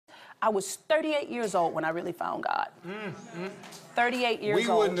I was 38 years old when I really found God. 38 years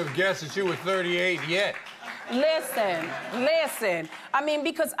old. We wouldn't have guessed that you were 38 yet. Listen. I mean,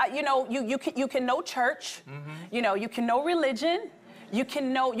 because, you know, you can know church, you know, you can know religion, you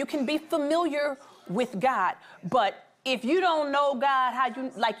can be familiar with God, but if you don't know God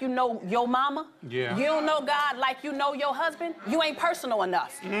like you know your mama, you don't know God like you know your husband, you ain't personal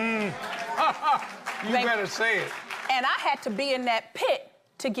enough. You better say it. And I had to be in that pit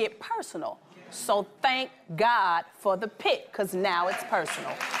to get personal. So thank God for the pit, because now it's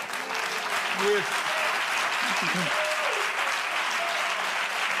personal.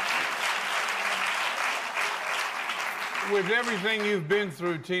 With everything you've been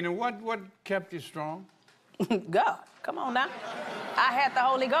through, Tina, what kept you strong? God, come on now. I had the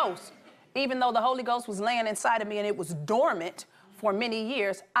Holy Ghost. Even though the Holy Ghost was laying inside of me and it was dormant for many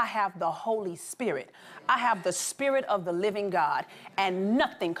years, I have the Holy Spirit. I have the Spirit of the living God, and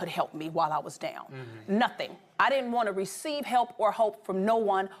nothing could help me while I was down. Nothing. I didn't want to receive help or hope from no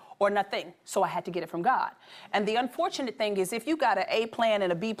one or nothing, so I had to get it from God. And the unfortunate thing is, if you got an A plan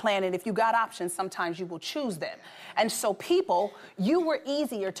and a B plan, and if you got options, sometimes you will choose them. And so people, you were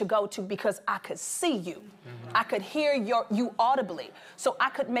easier to go to because I could see you. I could hear you audibly. So I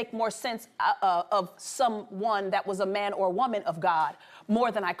could make more sense of someone that was a man or woman of God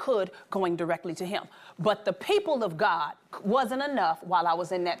more than I could going directly to him. But the people of God wasn't enough while I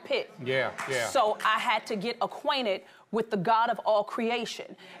was in that pit. So I had to get acquainted with the God of all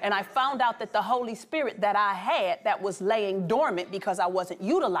creation. And I found out that the Holy Spirit that I had that was laying dormant because I wasn't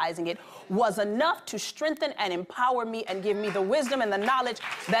utilizing it was enough to strengthen and empower me and give me the wisdom and the knowledge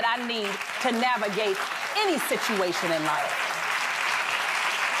that I need to navigate any situation in life.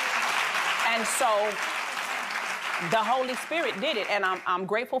 And so the Holy Spirit did it, and I'm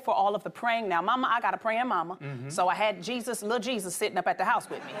grateful for all of the praying. Now, Mama, I got a praying mama, so I had little Jesus sitting up at the house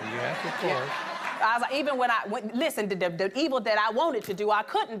with me. Yes, of course. I was like, even when listen, the evil that I wanted to do, I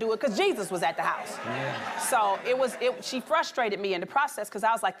couldn't do it because Jesus was at the house. So she frustrated me in the process because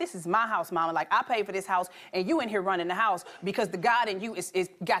I was like, this is my house, Mama. Like, I paid for this house, and you in here running the house because the God in you is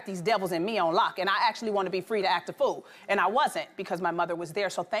got these devils in me on lock, and I actually want to be free to act a fool. And I wasn't, because my mother was there.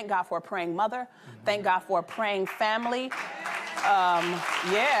 So thank God for a praying mother. Thank God for a praying family.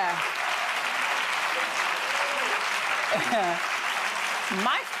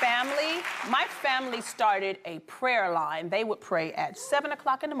 My family started a prayer line. They would pray at 7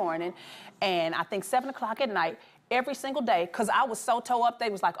 o'clock in the morning and I think 7 o'clock at night every single day, because I was so toe up. They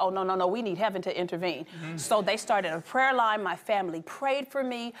was like, oh, no, we need heaven to intervene. So they started a prayer line. My family prayed for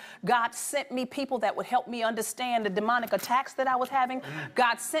me. God sent me people that would help me understand the demonic attacks that I was having.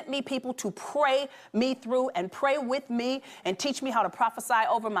 God sent me people to pray me through and pray with me and teach me how to prophesy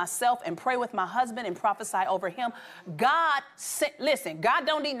over myself and pray with my husband and prophesy over him. God sent, listen, God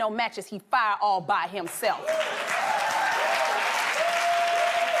don't need no matches. He fire all by himself.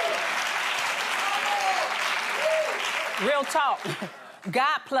 Real talk.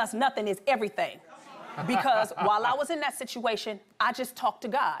 God plus nothing is everything. Because while I was in that situation, I just talked to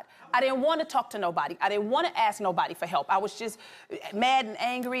God. I didn't want to talk to nobody. I didn't want to ask nobody for help. I was just mad and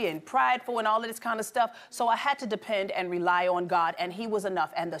angry and prideful and all of this kind of stuff. So I had to depend and rely on God, and he was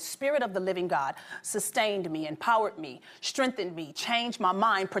enough. And the Spirit of the living God sustained me, empowered me, strengthened me, changed my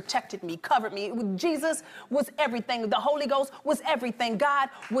mind, protected me, covered me. Jesus was everything. The Holy Ghost was everything. God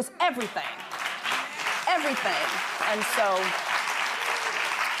was everything. Everything. And so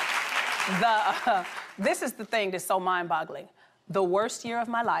this is the thing that's so mind-boggling. The worst year of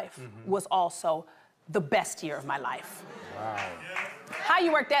my life was also the best year of my life. Wow. How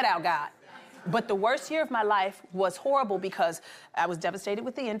you work that out, God? But the worst year of my life was horrible because I was devastated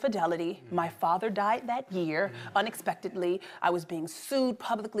with the infidelity. My father died that year unexpectedly. I was being sued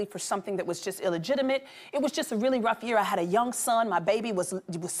publicly for something that was just illegitimate. It was just a really rough year. I had a young son. My baby was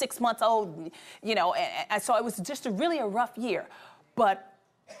 6 months old, you know, and so it was just a rough year. But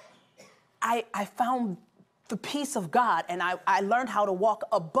I found the peace of God, and I learned how to walk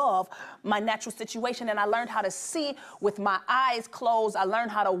above my natural situation, and I learned how to see with my eyes closed. I learned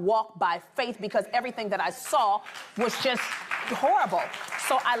how to walk by faith because everything that I saw was just horrible.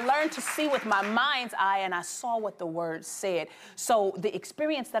 So I learned to see with my mind's eye, and I saw what the Word said. So the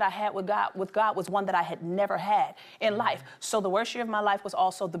experience that I had with God was one that I had never had in life. So the worst year of my life was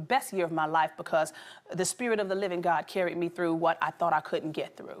also the best year of my life because the Spirit of the living God carried me through what I thought I couldn't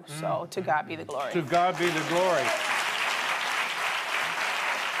get through. So to God be the glory. To God be the glory.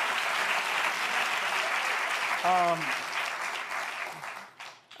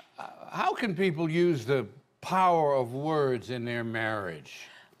 How can people use the power of words in their marriage?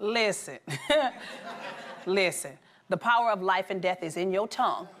 Listen, listen. The power of life and death is in your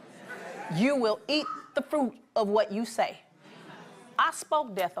tongue. You will eat the fruit of what you say. I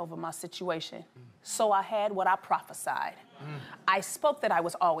spoke death over my situation, so I had what I prophesied. I spoke that I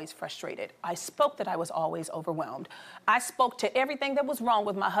was always frustrated. I spoke that I was always overwhelmed. I spoke to everything that was wrong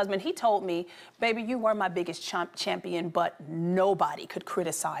with my husband. He told me, baby, you were my biggest champion, but nobody could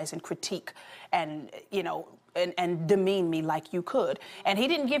criticize and critique and, and demean me like you could. And he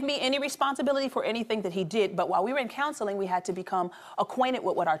didn't give me any responsibility for anything that he did. But while we were in counseling, we had to become acquainted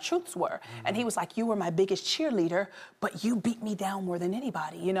with what our truths were. And he was like, you were my biggest cheerleader, but you beat me down more than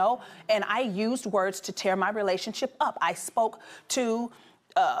anybody, And I used words to tear my relationship up. I spoke to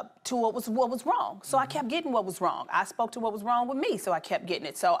what was wrong. So I kept getting what was wrong. I spoke to what was wrong with me, so I kept getting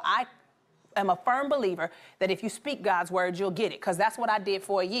it. So I am a firm believer that if you speak God's word, you'll get it. Because that's what I did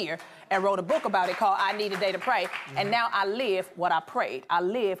for a year and wrote a book about it called I Need a Day to Pray. And now I live what I prayed. I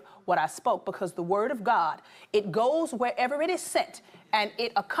live what I spoke, because the word of God, it goes wherever it is sent, and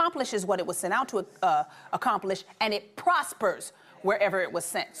it accomplishes what it was sent out to accomplish, and it prospers wherever it was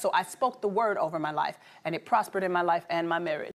sent. So I spoke the word over my life, and it prospered in my life and my marriage.